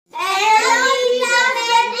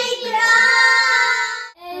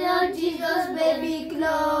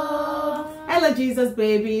Hello Jesus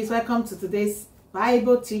babies, welcome to today's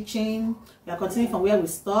Bible teaching. We are continuing from where we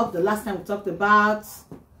stopped. The last time we talked about,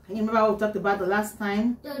 can you remember what we talked about the last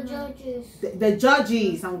time? The judges. The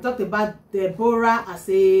judges, and we talked about Deborah as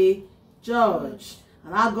a judge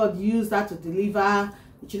and how God used that to deliver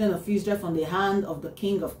the children of Israel from the hand of the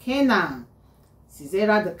king of Canaan.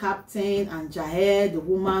 Sisera the captain and Jael the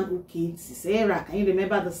woman who killed Sisera. Can you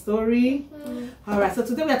remember the story? Alright, so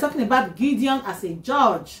today we are talking about Gideon as a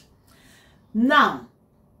judge. Now,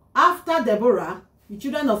 after Deborah, the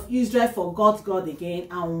children of Israel forgot God again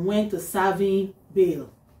and went to serving Baal.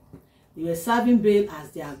 They were serving Baal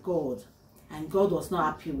as their God, and God was not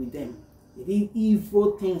happy with them. They did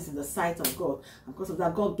evil things in the sight of God, and because of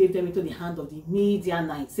that, God gave them into the hand of the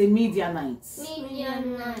Midianites. Say Midianites.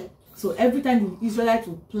 Midianites. So every time the Israelites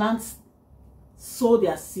would plant, sow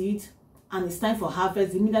their seed, and it's time for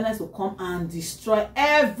harvest, the Midianites will come and destroy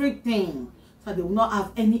everything, so they will not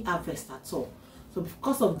have any harvest at all. So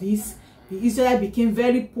because of this, the Israelites became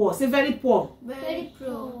very poor. Say very poor. Very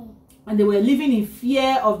poor. And they were living in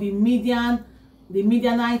fear of the Midianite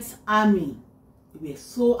army. They were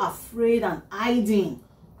so afraid and hiding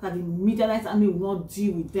that the Midianite army would not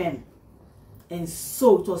deal with them. And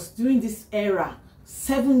so it was during this era,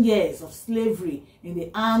 7 years of slavery in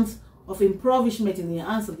the hands of impoverishment in the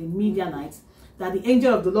hands of the Midianites, that the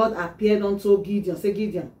angel of the Lord appeared unto Gideon. Say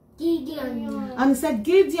Gideon. Gideon. And he said,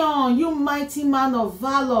 Gideon, you mighty man of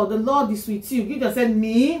valor, the Lord is with you. Gideon said,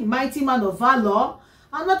 me, mighty man of valor?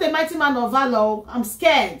 I'm not a mighty man of valor. I'm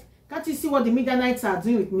scared. Can't you see what the Midianites are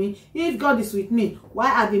doing with me? If God is with me,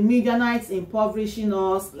 why are the Midianites impoverishing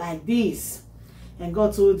us like this? And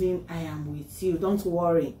God told him, I am with you. Don't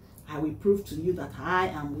worry. I will prove to you that I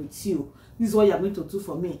am with you. This is what you are going to do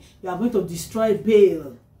for me. You are going to destroy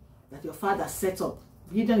Baal that your father set up.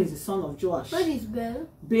 Gideon is the son of Joash. What is Baal?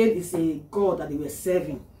 Baal is a god that they were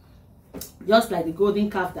serving. Just like the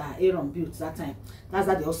golden calf that Aaron built that time. That's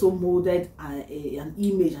how they also molded an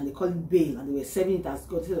image, and they call it Baal, and they were serving it as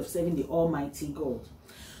God instead of serving the Almighty God.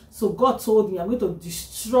 So God told me, I'm going to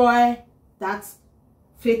destroy that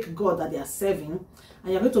fake god that they are serving,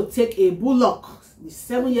 and you're going to take a bullock, the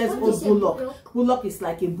 7 years old bullock. Bullock is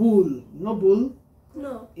like a bull. You know bull?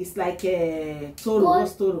 No. It's like a toro. Bull.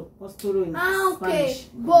 What's toro? What's toro in okay. Spanish?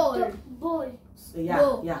 Bull. Bull. Yeah,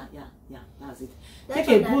 Bull. yeah, that's it. That's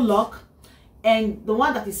Take a bullock, and the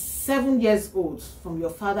one that is 7 years old from your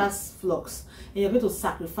father's flocks, and you're going to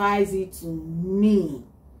sacrifice it to me.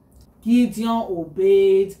 Gideon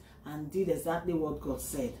obeyed and did exactly what God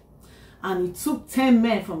said. And he took 10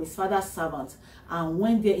 men from his father's servants and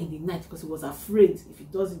went there in the night because he was afraid if he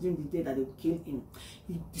does it during the day that they will kill him.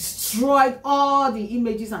 He destroyed all the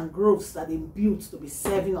images and groves that they built to be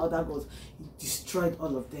serving other gods. He destroyed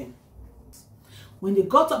all of them. When they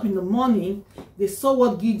got up in the morning, they saw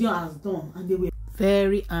what Gideon has done, and they were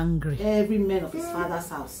very angry. Every man of his father's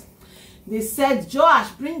house. They said,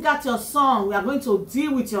 Joash, bring out your son. We are going to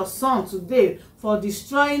deal with your son today for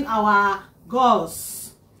destroying our gods.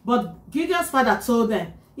 But Gideon's father told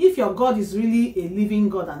them, if your God is really a living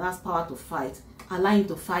God and has power to fight, allow him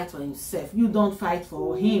to fight for himself. You don't fight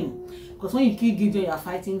for him. Because when you kill Gideon, you are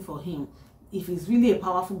fighting for him. If he's really a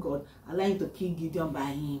powerful God, allow him to kill Gideon by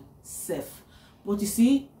himself. But you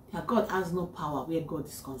see, your God has no power where God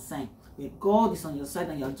is concerned. Where God is on your side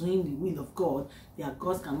and you are doing the will of God, their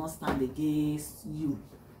gods cannot stand against you.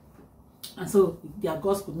 And so their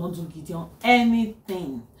gods could not do Gideon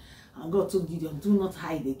anything. And God told Gideon, do not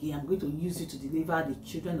hide again. I'm going to use you to deliver the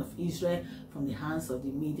children of Israel from the hands of the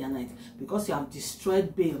Midianites. Because you have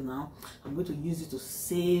destroyed Baal now, I'm going to use you to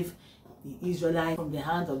save the Israelites from the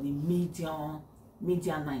hands of the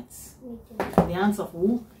Midianites. The hands of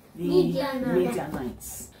who? The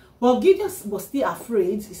Midianites. But Gideon was still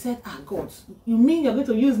afraid. He said, God, you mean you're going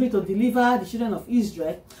to use me to deliver the children of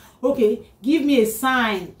Israel? Okay, give me a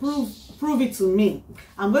sign. Prove it to me.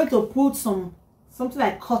 I'm going to put something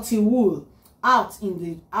like cotton wool out in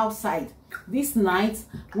the outside. This night,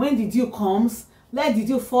 when the dew comes, let the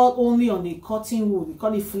dew fall only on the cotton wool. We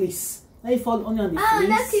call it fleece. Let it fall only on the fleece.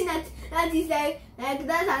 That is like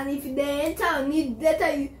that, and if they enter on it,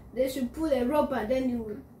 later they should pull a rope and then you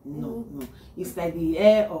will. No. It's like the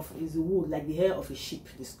hair of is wool, like the hair of a sheep.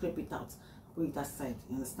 They scrape it out, put it aside.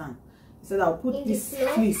 You understand? He said, I'll put this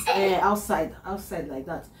fleece outside like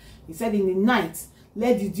that. He said, in the night,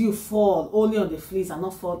 let the dew fall only on the fleece and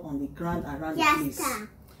not fall on the ground around the fleece.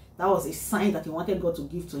 That was a sign that he wanted God to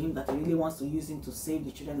give to him, that he really wants to use him to save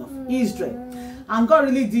the children of Israel. And God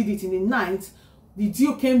really did it. In the night, the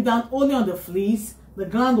dew came down only on the fleece. The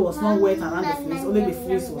ground was not wet around the fleece, only the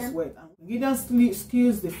fleece was wet. And Gideon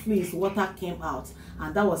squeezed the fleece, water came out,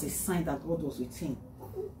 and that was a sign that God was with him.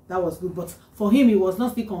 that was good. But for him, he was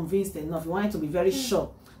not still convinced enough. He wanted to be very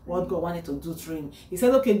sure what God wanted to do through him. He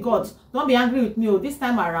said, okay, God, don't be angry with me. Oh, this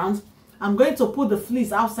time around, I'm going to put the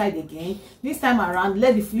fleece outside again. This time around,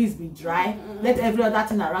 let the fleece be dry. Let every other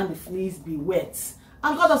thing around the fleece be wet.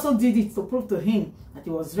 And God also did it to prove to him that he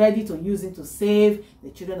was ready to use him to save the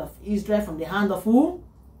children of Israel from the hand of who?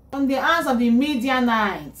 From the hands of the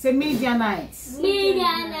Midianites. Say Midianites.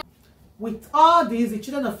 Midianites. With all this, the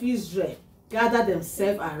children of Israel gathered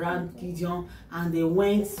themselves around Gideon and they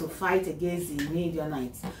went to fight against the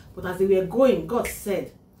Midianites. But as they were going, God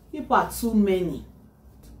said, people are too many.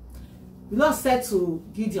 The Lord said to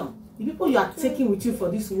Gideon, the people you are taking with you for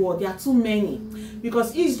this war, they are too many.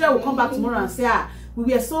 Because Israel will come back tomorrow and say,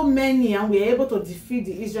 we were so many and we were able to defeat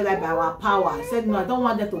the Israelites by our power. He said, no, I don't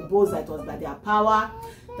want them to boast that it was by their power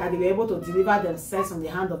that they were able to deliver themselves from the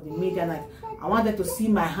hand of the Midianites. I want them to see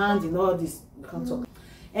my hand in all this.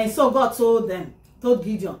 And so God told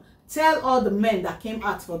Gideon, tell all the men that came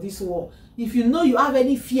out for this war, if you know you have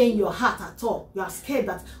any fear in your heart at all, you are scared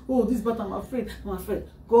that, oh, this, but I'm afraid,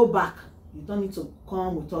 go back. You don't need to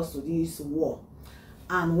come with us to this war.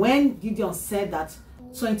 And when Gideon said that,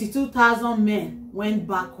 22,000 men went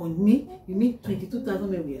back on me. You mean 22,000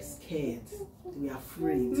 men were scared. They were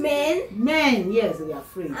afraid. Men? Men, yes, they were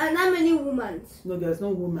afraid. And how many women? No, there's no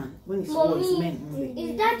woman. When it's war, it's men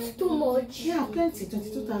only. Is that too much? Yeah, plenty.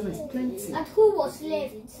 22,000 is plenty. And who was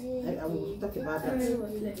left? I will talk about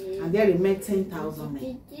that. And there remained 10,000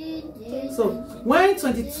 men. So when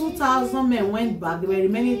 22,000 men went back, there were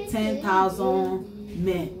remaining 10,000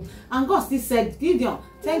 men. And God still said, Gideon,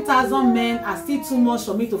 10,000 men are still too much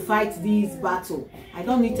for me to fight this battle. I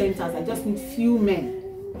don't need 10,000, I just need few men.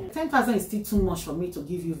 10,000 is still too much for me to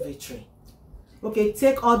give you victory. Okay,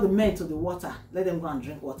 take all the men to the water. Let them go and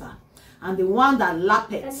drink water. And the one that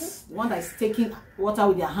lappets, the one that is taking water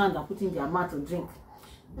with their hand and putting their mouth to drink,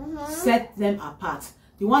 set them apart.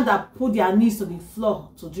 The one that put their knees to the floor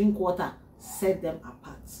to drink water, set them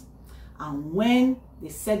apart. And when they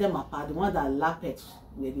set them apart, the one that lappet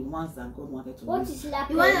were the ones that God wanted to use. What is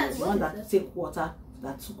lappet? The one that take water,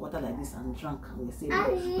 that took water like this and drank, and we say, but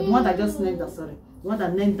the one that just named down, sorry, the one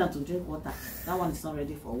that named down to drink water, that one is not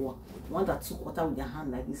ready for war. The one that took water with their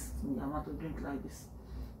hand like this, and they want to drink like this,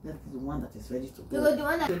 that is the one that is ready to go. Because the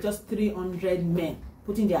one that they were just 300 men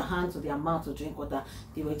putting their hand to their mouth to drink water.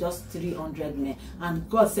 They were just 300 men, and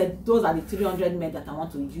God said, those are the 300 men that I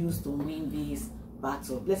want to use to win this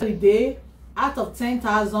battle. Blessed day. Out of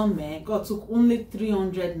 10,000 men, God took only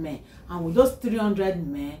 300 men. And with those 300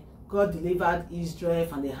 men, God delivered Israel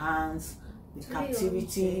from the hands, the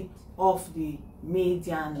captivity of the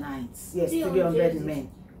Midianites. Yes, 300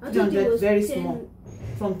 men. 300, very small.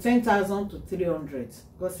 From 10,000 to 300.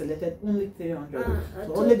 God selected only 300.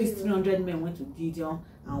 So only these 300 men went to Gideon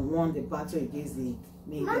and won the battle against the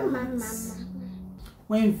Midianites.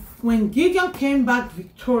 When Gideon came back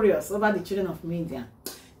victorious over the children of Midian,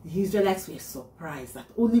 the Israelites were surprised that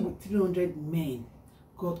only with 300 men,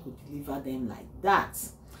 God could deliver them like that.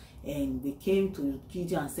 And they came to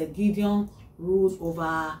Gideon and said, Gideon, rule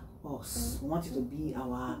over us. We want you to be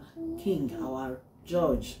our king, our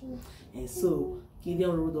judge. And so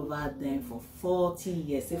Gideon ruled over them for 40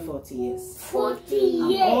 years. Say 40 years. 40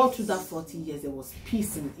 years. And all through that 40 years, there was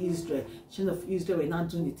peace in Israel. The children of Israel were not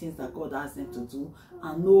doing the things that God asked them to do.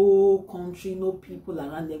 And no country, no people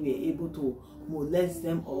around them were able to molest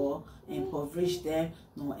them or impoverish them,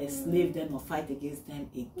 nor enslave them, or fight against them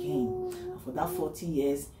again. And for that 40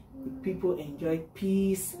 years, the people enjoyed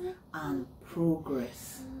peace and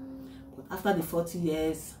progress. But after the 40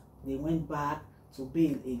 years, they went back to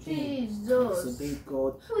Baal again. Disobeyed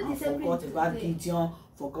God and forgot about Gideon,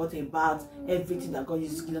 forgot about everything that God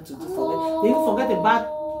used Gideon to do for them. They even forgot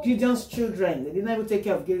about Gideon's children. They didn't even take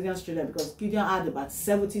care of Gideon's children because Gideon had about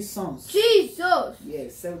 70 sons. Jesus!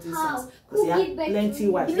 Yes, 70 sons. Because he had plenty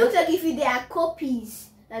wives. It looks like if they are copies,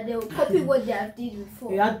 that they will copy what they have did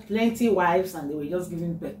before. He had plenty wives and they were just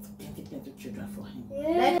giving birth to plenty children for him.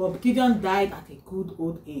 Yeah. But Gideon died at a good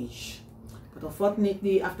old age. But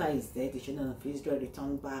unfortunately, after his death, the children of Israel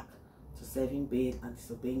returned back to serving Baal and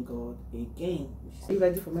disobeying God again. Are you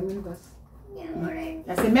ready for memory verse? Yeah.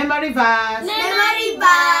 That's a memory verse. Memory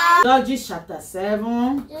verse. Judges chapter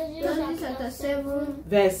 7. Judges chapter 7.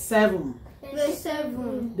 Verse 7. Verse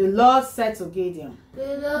 7. The Lord said to Gideon,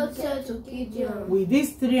 The Lord said to Gideon, with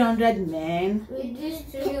these 300 men, with these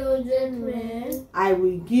 300 men, I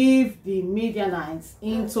will give the Midianites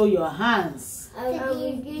into your hands. I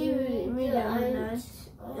will give the Midianites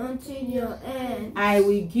unto your hand. I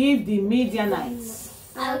will give the Midianites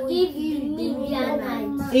I will give you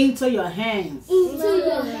Midianites into your hands. into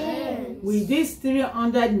your hand. With these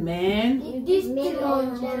 300 men. With these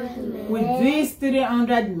 300 men. With these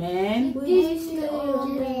 300 men. With these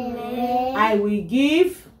 300 men. I will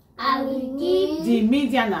give. I will give The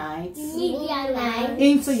Midianites.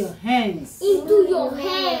 Into your hands. Into your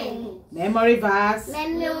hands. Memory verse.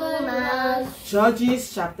 Memory verse.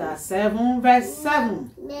 Judges chapter 7 verse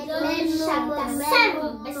 7. Judges chapter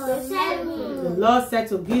 7 verse 7. The Lord said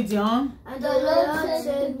to Gideon. And the Lord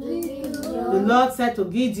said to Gideon. The Lord said to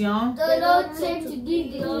Gideon. The Lord said to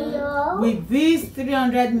Gideon. With these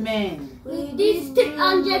 300 men. With these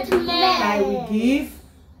 300 men. I will give.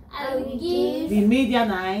 I will give The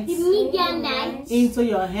Midianites. The Midianites. Into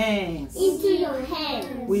your hands. Into your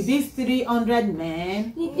hands. With these 300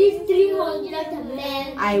 men. With these 300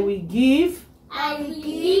 men. I will give. I will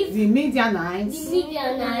give The Midianites. The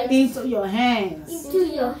Midianites. Into your hands. Into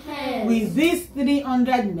your hands. With these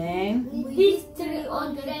 300 men. With these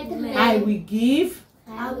 300 men. I will give.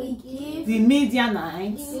 I will give The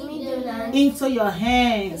Midianites. The Midianites. Into your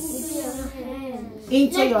hands. Into your hands.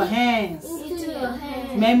 Into your hands. Into your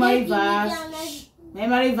hands. Memory verse.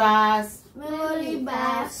 Memory verse. Memory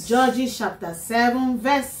verse. Judges chapter 7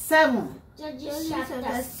 verse 7. Judges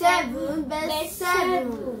chapter 7 verse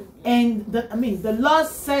 7. And the Lord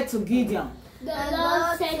said to Gideon. The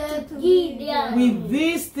Lord said to Gideon. With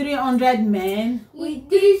these 300 men. With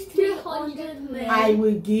these 300 men. I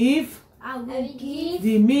will give. I will give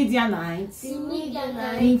The Midianites. The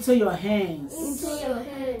Midianites. Into your hands. Into your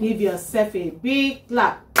hands. Give yourself a big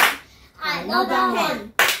clap. Another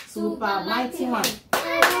one. Super mighty one.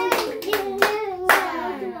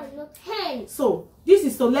 Hand. So this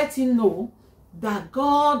is to let you know that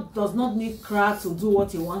God does not need crowd to do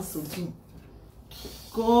what he wants to do.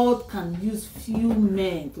 God can use few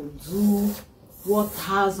men to do what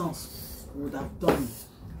thousands would have done.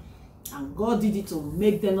 And God did it to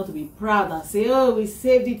make them not to be proud and say, oh, we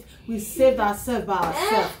saved it, we saved ourselves by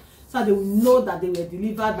ourselves. So they will know that they were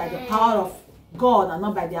delivered by the power of God and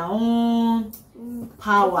not by their own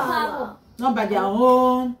power. Not by their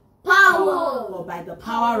own power, but by the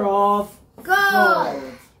power of God.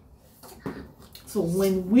 So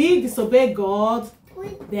when we disobey God,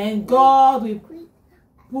 then God will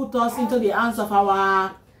put us into the hands of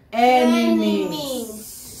our enemies.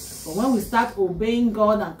 But when we start obeying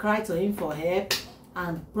God and cry to him for help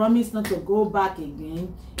and promise not to go back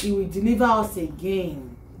again, he will deliver us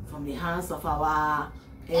again from the hands of our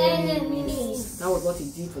enemies. That was what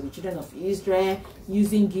he did for the children of Israel,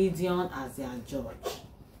 using Gideon as their judge.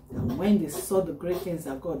 And when they saw the great things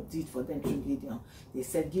that God did for them through Gideon, they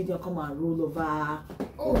said, Gideon, come and rule over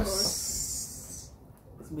us.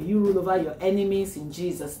 May you rule over your enemies in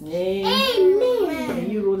Jesus' name. Amen. May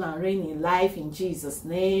you rule and reign in life in Jesus'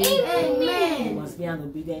 name. Amen. You must be an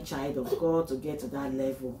obedient child of God to get to that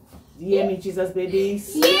level. Do you hear me, Jesus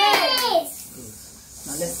babies? Yes.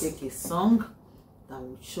 Now let's take a song that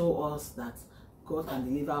will show us that God can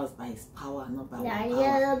deliver us by his power, not by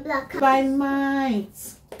our power. By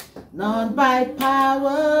might, not by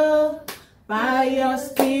power, by your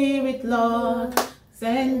spirit, Lord.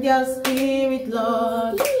 Send your spirit,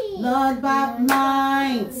 Lord. Not by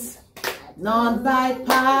might, not by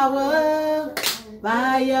power,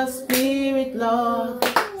 by your spirit, Lord.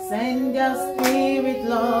 Send your spirit,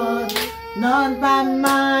 Lord. Not by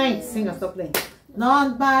might. Sing and stop playing.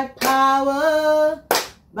 Not by power,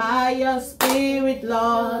 by your spirit,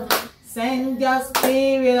 Lord. Send your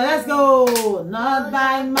spirit. Let's go. Not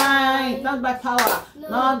by might, not by power,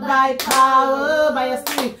 not by power, by your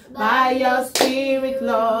spirit, by your spirit,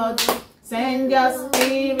 Lord. Send your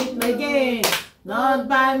spirit again. Not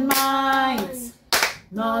by might,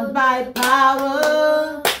 not by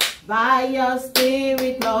power, by your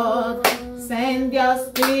spirit, Lord. Send your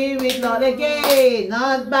spirit, Lord, again.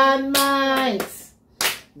 Not by might,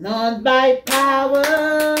 not by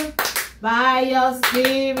power, by your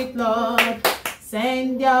spirit, Lord.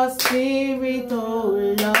 Send your spirit,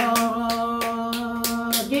 oh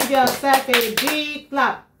Lord. Give yourself a big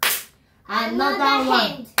clap. Another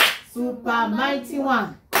one. Super mighty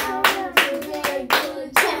one.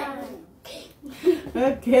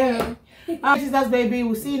 Okay. Jesus baby,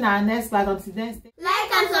 we'll see you in our next class. Until then,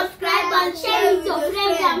 Like and subscribe and share with your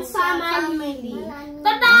friends and family.